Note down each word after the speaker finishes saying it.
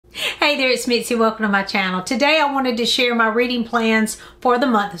Hey there, it's Mitzi. Welcome to my channel. Today I wanted to share my reading plans for the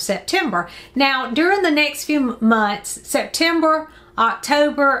month of September. Now, during the next few months, September,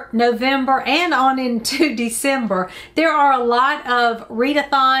 October, November, and on into December, there are a lot of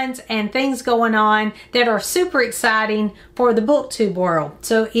readathons and things going on that are super exciting for the BookTube world.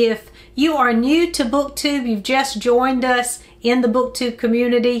 So if you are new to BookTube, you've just joined us in the BookTube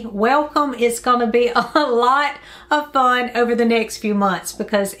community, welcome. It's going to be a lot of fun over the next few months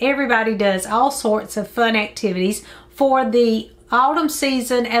because everybody does all sorts of fun activities for the autumn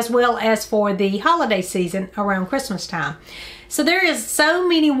season as well as for the holiday season around Christmas time. So there is so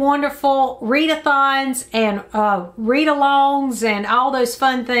many wonderful readathons and read-alongs and all those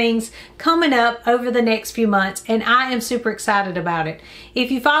fun things coming up over the next few months, and I am super excited about it.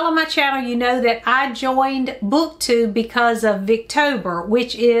 If you follow my channel, you know that I joined BookTube because of Victober,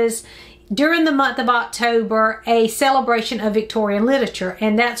 which is during the month of October, a celebration of Victorian literature,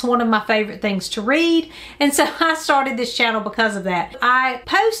 and that's one of my favorite things to read, and so I started this channel because of that. I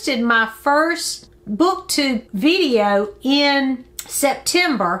posted my first BookTube video in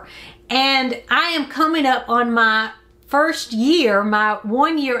September, and I am coming up on my first year, my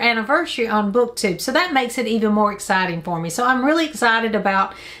 1-year anniversary on BookTube. So that makes it even more exciting for me. So I'm really excited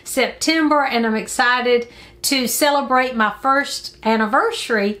about September, and I'm excited to celebrate my first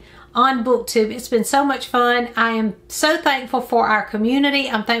anniversary on BookTube. It's been so much fun. I am so thankful for our community.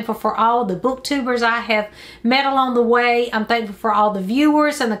 I'm thankful for all the booktubers I have met along the way. I'm thankful for all the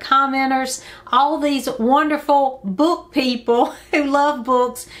viewers and the commenters, all these wonderful book people who love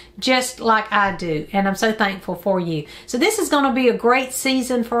books just like I do, and I'm so thankful for you. So this is going to be a great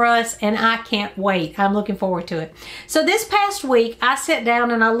season for us, and I can't wait. I'm looking forward to it. So this past week, I sat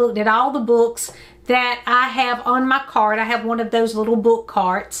down and I looked at all the books that I have on my cart. I have one of those little book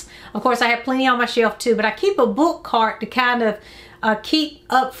carts. Of course, I have plenty on my shelf too, but I keep a book cart to kind of keep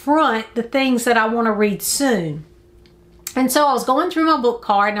up front the things that I want to read soon. And so I was going through my book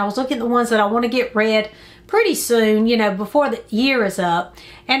cart, and I was looking at the ones that I want to get read pretty soon, you know, before the year is up.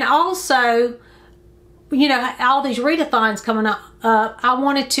 And also, you know, all these readathons coming up, I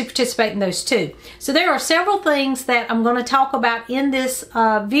wanted to participate in those too. So there are several things that I'm going to talk about in this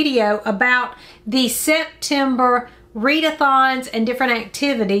video about the September readathons and different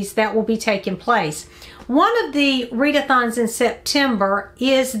activities that will be taking place. One of the readathons in September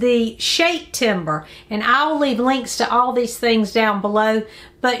is the Shaketember, and I'll leave links to all these things down below.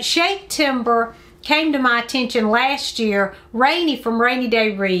 But Shaketember came to my attention last year. Rainey from Rainy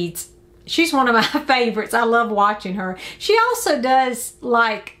Day Reads, she's one of my favorites. I love watching her. She also does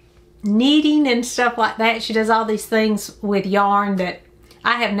like knitting and stuff like that. She does all these things with yarn that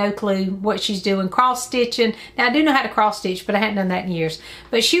I have no clue what she's doing. Cross stitching. Now I do know how to cross stitch, but I hadn't done that in years.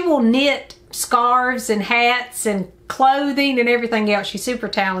 But she will knit scarves and hats and clothing and everything else. She's super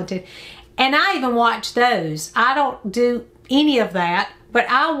talented. And I even watch those. I don't do any of that, but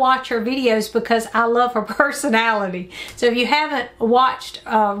I watch her videos because I love her personality. So if you haven't watched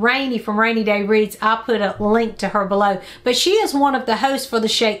Rainey from Rainy Day Reads, I'll put a link to her below. But she is one of the hosts for the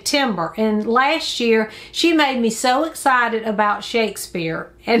Shaketember, and last year she made me so excited about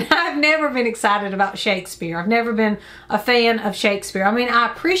Shakespeare. And I've never been excited about Shakespeare. I've never been a fan of Shakespeare. I mean,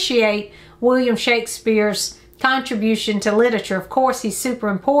 I appreciate William Shakespeare's contribution to literature. Of course, he's super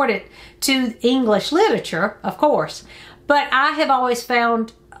important to English literature, of course. But I have always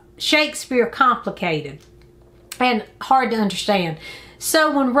found Shakespeare complicated and hard to understand.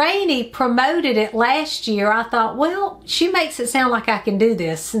 So when Rainey promoted it last year, I thought, well, she makes it sound like I can do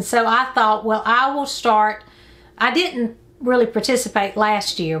this. And so I thought, well, I will start. I didn't really participate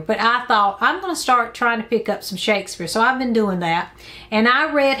last year, but I thought I'm going to start trying to pick up some Shakespeare. So I've been doing that. And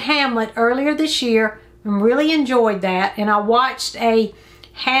I read Hamlet earlier this year and really enjoyed that. And I watched a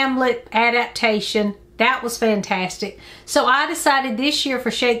Hamlet adaptation. That was fantastic. So I decided this year for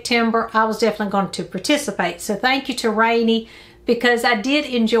Shaketember, I was definitely going to participate. So thank you to Rainey, because I did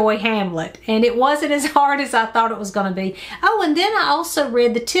enjoy Hamlet, and it wasn't as hard as I thought it was going to be. Oh, and then I also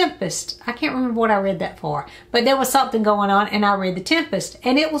read The Tempest. I can't remember what I read that for, but there was something going on, and I read The Tempest,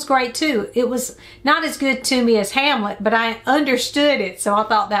 and it was great too. It was not as good to me as Hamlet, but I understood it, so I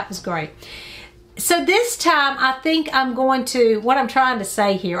thought that was great. So this time, I think I'm going to, what I'm trying to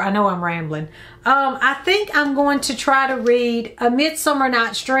say here, I know I'm rambling. I think I'm going to try to read A Midsummer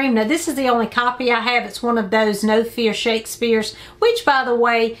Night's Dream. Now, this is the only copy I have. It's one of those No Fear Shakespeare's, which, by the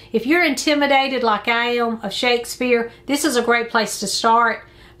way, if you're intimidated like I am of Shakespeare, this is a great place to start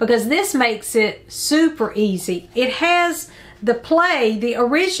because this makes it super easy. It has the play, the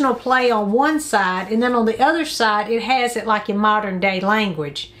original play on one side, and then on the other side, it has it like in modern day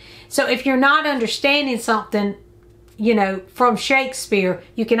language. So if you're not understanding something, you know, from Shakespeare,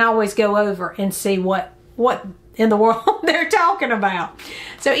 you can always go over and see what in the world they're talking about.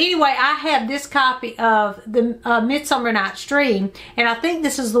 So anyway, I have this copy of the Midsummer Night's Dream, and I think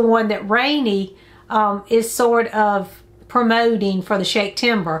this is the one that Rainey is sort of promoting for the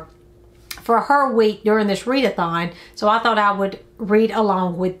Shaketember for her week during this readathon. So I thought I would read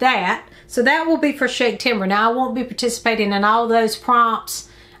along with that. So that will be for Shaketember. Now I won't be participating in all those prompts.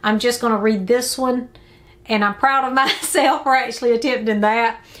 I'm just going to read this one, and I'm proud of myself for actually attempting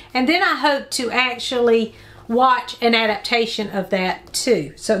that. And then I hope to actually watch an adaptation of that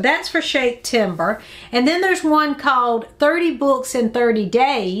too. So that's for Shaketember. And then there's one called 30 Books in 30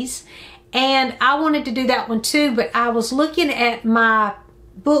 Days. And I wanted to do that one too, but I was looking at my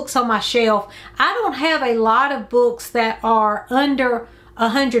books on my shelf. I don't have a lot of books that are under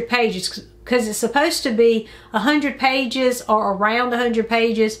 100 pages because it's supposed to be 100 pages or around 100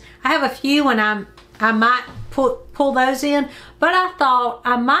 pages. I have a few, and I might pull those in, but I thought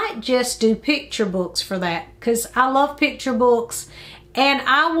I might just do picture books for that because I love picture books, and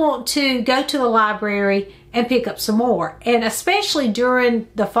I want to go to the library and pick up some more. And especially during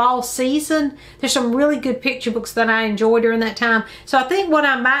the fall season, there's some really good picture books that I enjoy during that time. So I think what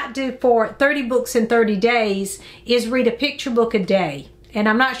I might do for 30 Books in 30 Days is read a picture book a day. And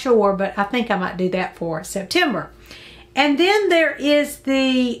I'm not sure, but I think I might do that for September. And then there is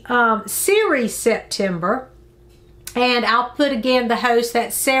the series September. And I'll put again the host,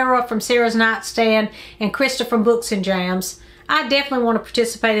 that's Sarah from Sarah's Nightstand and Krista from Books and Jams. I definitely want to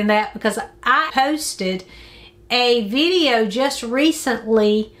participate in that because I posted a video just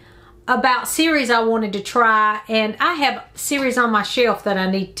recently about series I wanted to try, and I have series on my shelf that I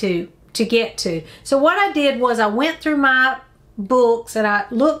need to get to. So what I did was I went through my books and I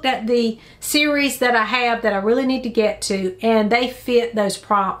looked at the series that I have that I really need to get to, and they fit those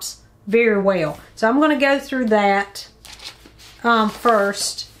prompts very well. So I'm going to go through that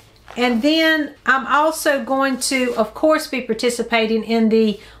first. And then I'm also going to, of course, be participating in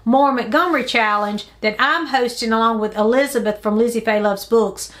the More Montgomery Challenge that I'm hosting along with Elizabeth from Lizzie Faye Loves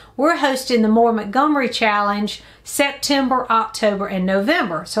Books. We're hosting the More Montgomery Challenge September, October, and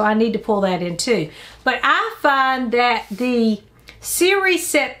November. So I need to pull that in too. But I find that the series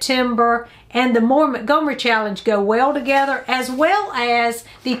September and the More Montgomery Challenge go well together, as well as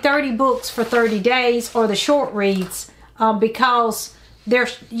the 30 Books for 30 Days or the short reads, because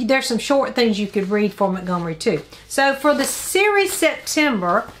there's some short things you could read for Montgomery too. So for the series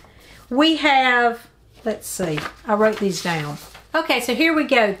September, we have, let's see, I wrote these down. Okay, so here we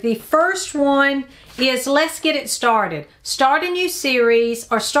go. The first one is Let's Get It Started. Start a new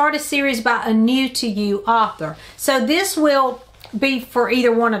series or start a series by a new to you author. So this will be for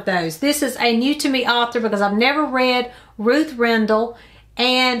either one of those. This is a new to me author because I've never read Ruth Rendell.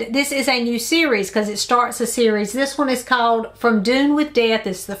 And this is a new series because it starts a series. This one is called From Dune with Death.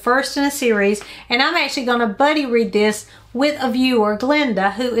 It's the first in a series. And I'm actually going to buddy read this with a viewer,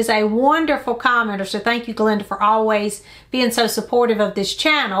 Glenda, who is a wonderful commenter. So thank you, Glenda, for always being so supportive of this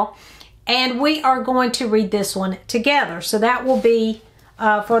channel. And we are going to read this one together. So that will be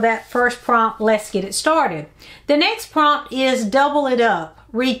for that first prompt, Let's Get It Started. The next prompt is Double It Up.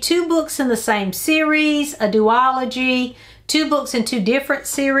 Read 2 books in the same series, a duology, 2 books in 2 different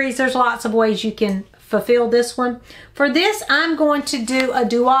series. There's lots of ways you can fulfill this one. For this, I'm going to do a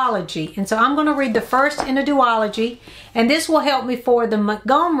duology. And so I'm going to read the first in a duology. And this will help me for the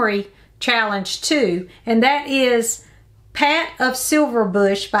Montgomery Challenge too. And that is Pat of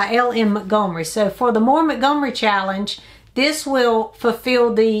Silverbush by L.M. Montgomery. So for the More Montgomery Challenge, this will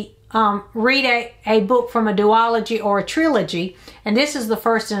fulfill the read a book from a duology or a trilogy, and this is the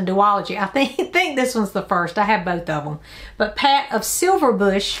first in a duology. I think this one's the first. I have both of them. But Pat of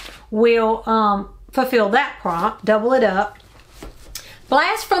Silverbush will fulfill that prompt, Double It Up.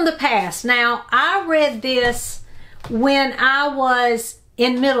 Blast from the Past. Now, I read this when I was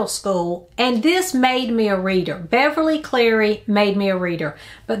in middle school, and this made me a reader. Beverly Cleary made me a reader.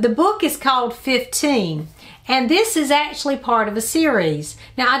 But the book is called 15. And this is actually part of a series.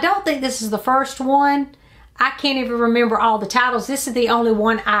 Now, I don't think this is the first one. I can't even remember all the titles. This is the only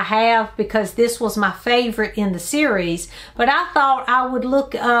one I have because this was my favorite in the series. But I thought I would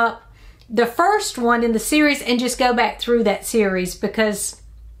look up the first one in the series and just go back through that series because,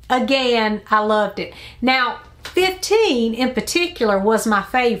 again, I loved it. Now, 15 in particular was my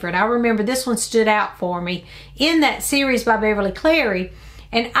favorite. I remember this one stood out for me in that series by Beverly Cleary.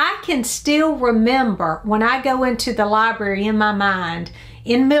 And I can still remember when I go into the library in my mind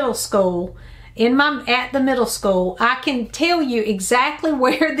in middle school, at the middle school, I can tell you exactly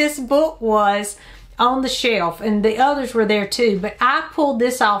where this book was on the shelf, and the others were there too. But I pulled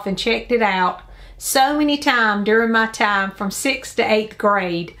this off and checked it out so many times during my time from 6th to 8th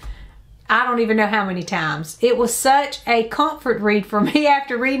grade. I don't even know how many times. It was such a comfort read for me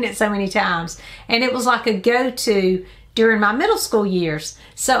after reading it so many times. And it was like a go-to during my middle school years.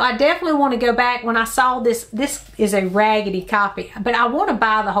 So I definitely want to go back. When I saw this, this is a raggedy copy, but I want to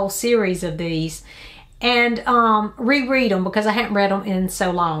buy the whole series of these and reread them because I haven't read them in so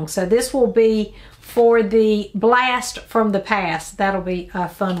long. So this will be for the blast from the past. That'll be a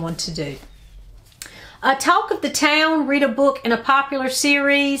fun one to do. Talk of the Town, read a book in a popular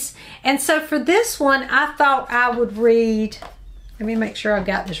series. And so for this one, I thought I would read, let me make sure I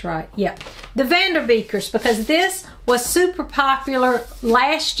got this right. Yeah, The Vanderbeekers, because this was super popular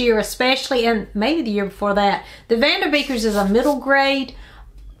last year especially, and maybe the year before that. The Vanderbeekers is a middle grade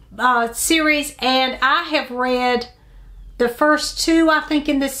series, and I have read the first two, I think,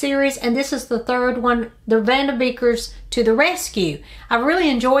 in this series, and this is the third one, The Vanderbeekers to the Rescue. I really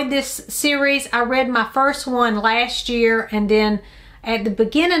enjoyed this series. I read my first one last year, and then at the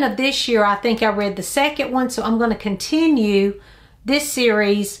beginning of this year, I think I read the second one, so I'm going to continue this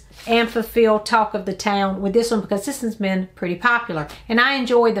series and fulfill Talk of the Town with this one because this has been pretty popular. And I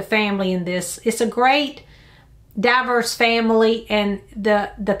enjoy the family in this. It's a great diverse family, and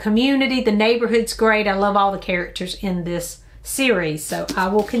the community, the neighborhood's great. I love all the characters in this series, so I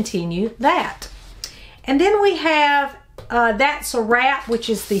will continue that. And then we have That's a Wrap, which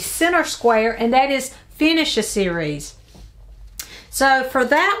is the center square, and that is Finish a Series. So for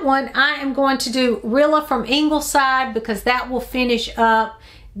that one, I am going to do Rilla from Ingleside because that will finish up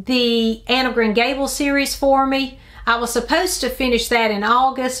the Anne of Green Gables series for me. I was supposed to finish that in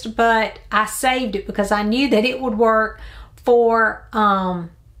August, but I saved it because I knew that it would work for 2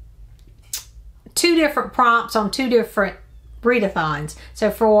 different prompts on 2 different readathons.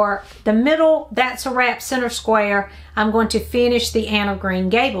 So for the middle, That's a Wrap center square, I'm going to finish the Anne of Green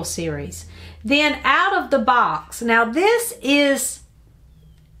Gables series. Then Out of the Box. Now this is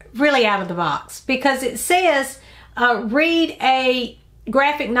really out of the box because it says read a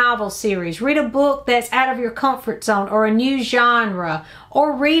graphic novel series, read a book that's out of your comfort zone or a new genre,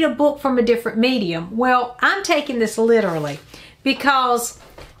 or read a book from a different medium. Well, I'm taking this literally because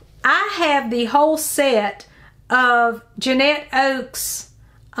I have the whole set of Jeanette Oakes.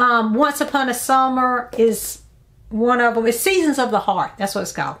 Once Upon a Summer is one of them. It's Seasons of the Heart. That's what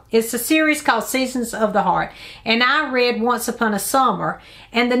it's called. It's a series called Seasons of the Heart. And I read Once Upon a Summer.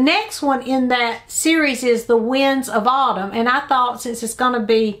 And the next one in that series is The Winds of Autumn. And I thought since it's going to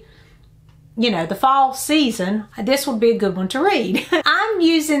be, you know, the fall season, this would be a good one to read. I'm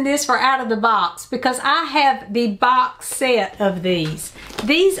using this for Out of the Box because I have the box set of these.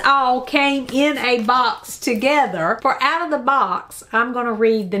 These all came in a box together. For Out of the Box, I'm going to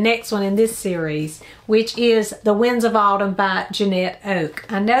read the next one in this series, which is The Winds of Autumn by Jeanette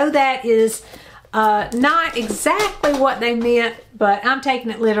Oake. I know that is not exactly what they meant, but I'm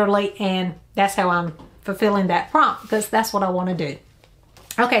taking it literally, and that's how I'm fulfilling that prompt because that's what I want to do.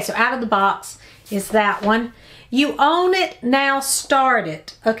 Okay, so Out of the Box is that one. You Own It, Now Start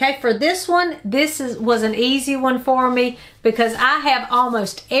It. Okay, for this one, was an easy one for me because I have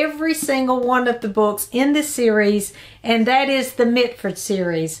almost every single one of the books in this series, and that is the Mitford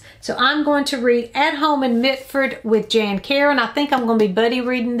series. So I'm going to read At Home in Mitford with Jan Karen. I think I'm going to be buddy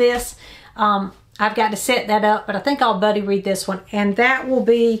reading this. I've got to set that up, but I think I'll buddy read this one, and that will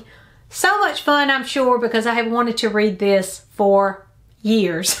be so much fun, I'm sure, because I have wanted to read this for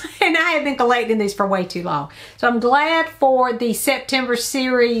years and I have been collecting these for way too long. So I'm glad for the September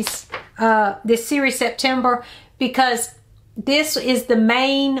series, this series September, because this is the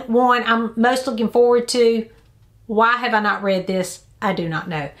main one I'm most looking forward to. Why have I not read this? I do not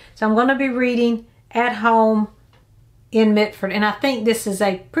know. So I'm going to be reading At Home in Mitford, and I think this is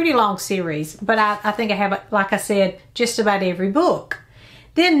a pretty long series, but I think I have, like I said, just about every book.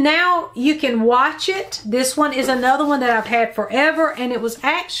 Then Now You Can Watch It. This one is another one that I've had forever, and it was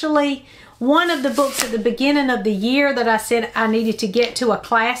actually one of the books at the beginning of the year that I said I needed to get to a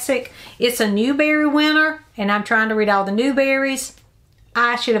classic. It's a Newbery winner, and I'm trying to read all the Newberries.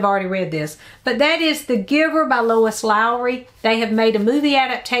 I should have already read this. But that is The Giver by Lois Lowry. They have made a movie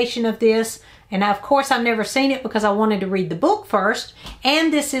adaptation of this, and of course I've never seen it because I wanted to read the book first.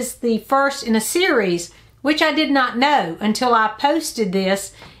 And this is the first in a series, which I did not know until I posted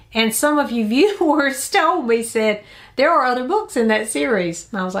this, and some of you viewers told me, said, there are other books in that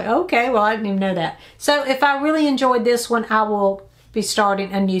series. And I was like, okay, well, I didn't even know that. So if I really enjoyed this one, I will be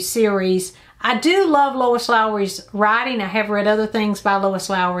starting a new series. I do love Lois Lowry's writing. I have read other things by Lois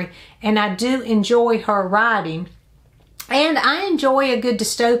Lowry, and I do enjoy her writing. And I enjoy a good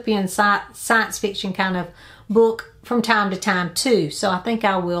dystopian science fiction kind of book from time to time too. So I think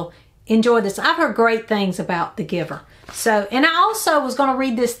I will enjoy this. I've heard great things about The Giver. So, and I also was going to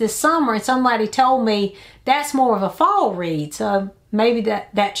read this summer, and somebody told me that's more of a fall read. So maybe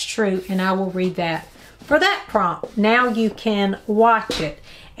that's true, and I will read that for that prompt. Now you can watch it.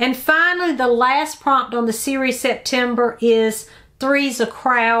 And finally, the last prompt on the series September is Three's a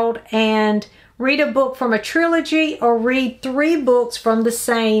Crowd, and read a book from a trilogy or read 3 books from the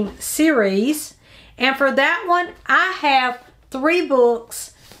same series. And for that one, I have 3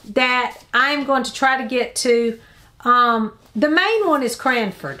 books that I'm going to try to get to. The main one is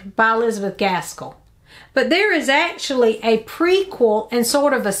Cranford by Elizabeth Gaskell. But there is actually a prequel and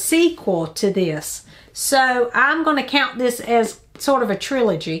sort of a sequel to this. So I'm going to count this as sort of a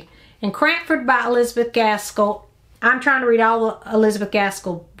trilogy. And Cranford by Elizabeth Gaskell. I'm trying to read all the Elizabeth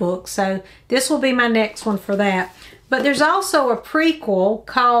Gaskell books, so this will be my next one for that. But there's also a prequel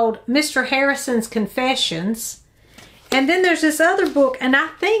called Mr. Harrison's Confessions. And then there's this other book, and I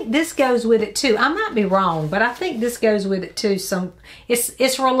think this goes with it too. I might be wrong, but I think this goes with it too.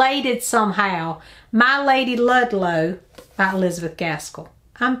 It's related somehow. My Lady Ludlow by Elizabeth Gaskell.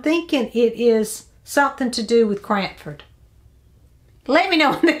 I'm thinking it is something to do with Cranford. Let me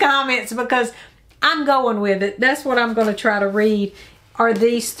know in the comments, because I'm going with it. That's what I'm going to try to read, are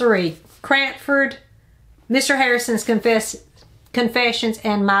these 3. Cranford, Mr. Harrison's Confessions,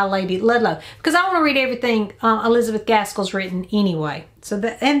 and My Lady Ludlow. Because I want to read everything Elizabeth Gaskell's written anyway.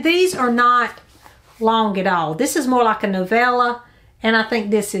 And these are not long at all. This is more like a novella, and I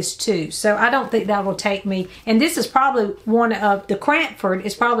think this is too. So I don't think that will take me. And this is probably one of, the Cranford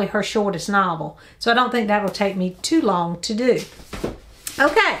is probably her shortest novel. So I don't think that will take me too long to do.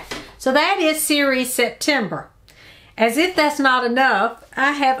 Okay. So that is series September. As if that's not enough,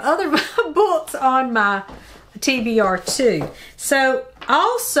 I have other books on my TBR too. So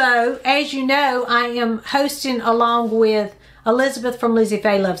also, as you know, I am hosting, along with Elizabeth from Lizzie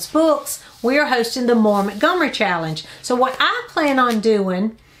Faye Loves Books, we are hosting the More Montgomery Challenge. So what I plan on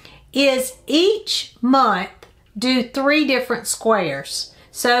doing is each month do 3 different squares.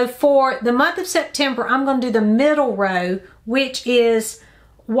 So for the month of September, I'm going to do the middle row, which is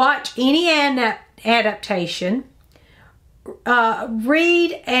watch any adaptation,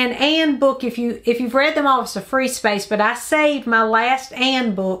 read an and book. If you've read them all, it's a free space, but I saved my last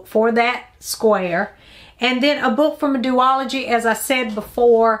and book for that square. And then a book from a duology. As I said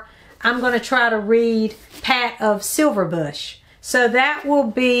before, I'm going to try to read Pat of Silverbush. So that will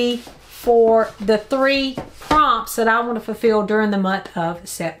be for the 3 prompts that I want to fulfill during the month of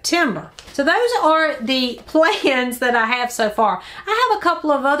September. So those are the plans that I have so far. I have a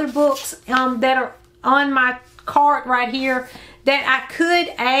couple of other books that are on my cart right here that I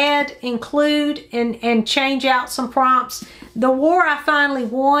could add, include, and change out some prompts. The War I Finally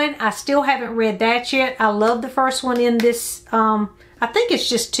Won, I still haven't read that yet. I love the first one in this. I think it's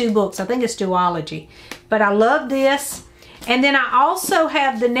just 2 books. I think it's duology. But I love this. And then I also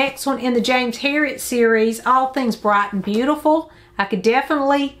have the next one in the James Herriot series, All Things Bright and Beautiful. I could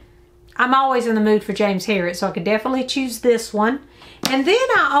definitely, I'm always in the mood for James Herriot, so I could definitely choose this one. And then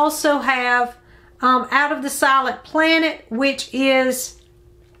I also have Out of the Silent Planet, which is,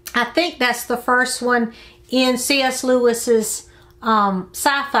 I think that's the first one in C.S. Lewis's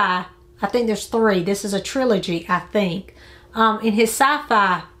sci-fi. I think there's 3. This is a trilogy, I think, in his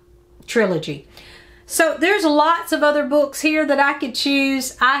sci-fi trilogy. So there's lots of other books here that I could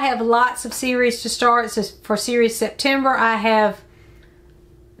choose. I have lots of series to start. So for series September, I have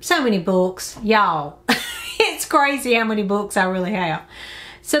so many books, y'all. It's crazy how many books I really have.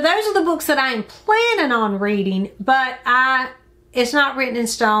 So those are the books that I am planning on reading, but it's not written in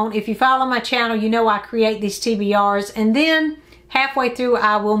stone. If you follow my channel, you know I create these TBRs, and then halfway through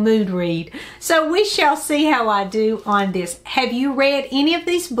I will mood read. So we shall see how I do on this. Have you read any of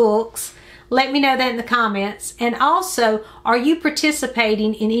these books? Let me know that in the comments. And also, are you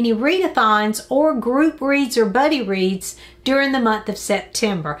participating in any readathons or group reads or buddy reads during the month of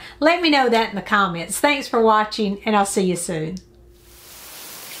September? Let me know that in the comments. Thanks for watching, and I'll see you soon.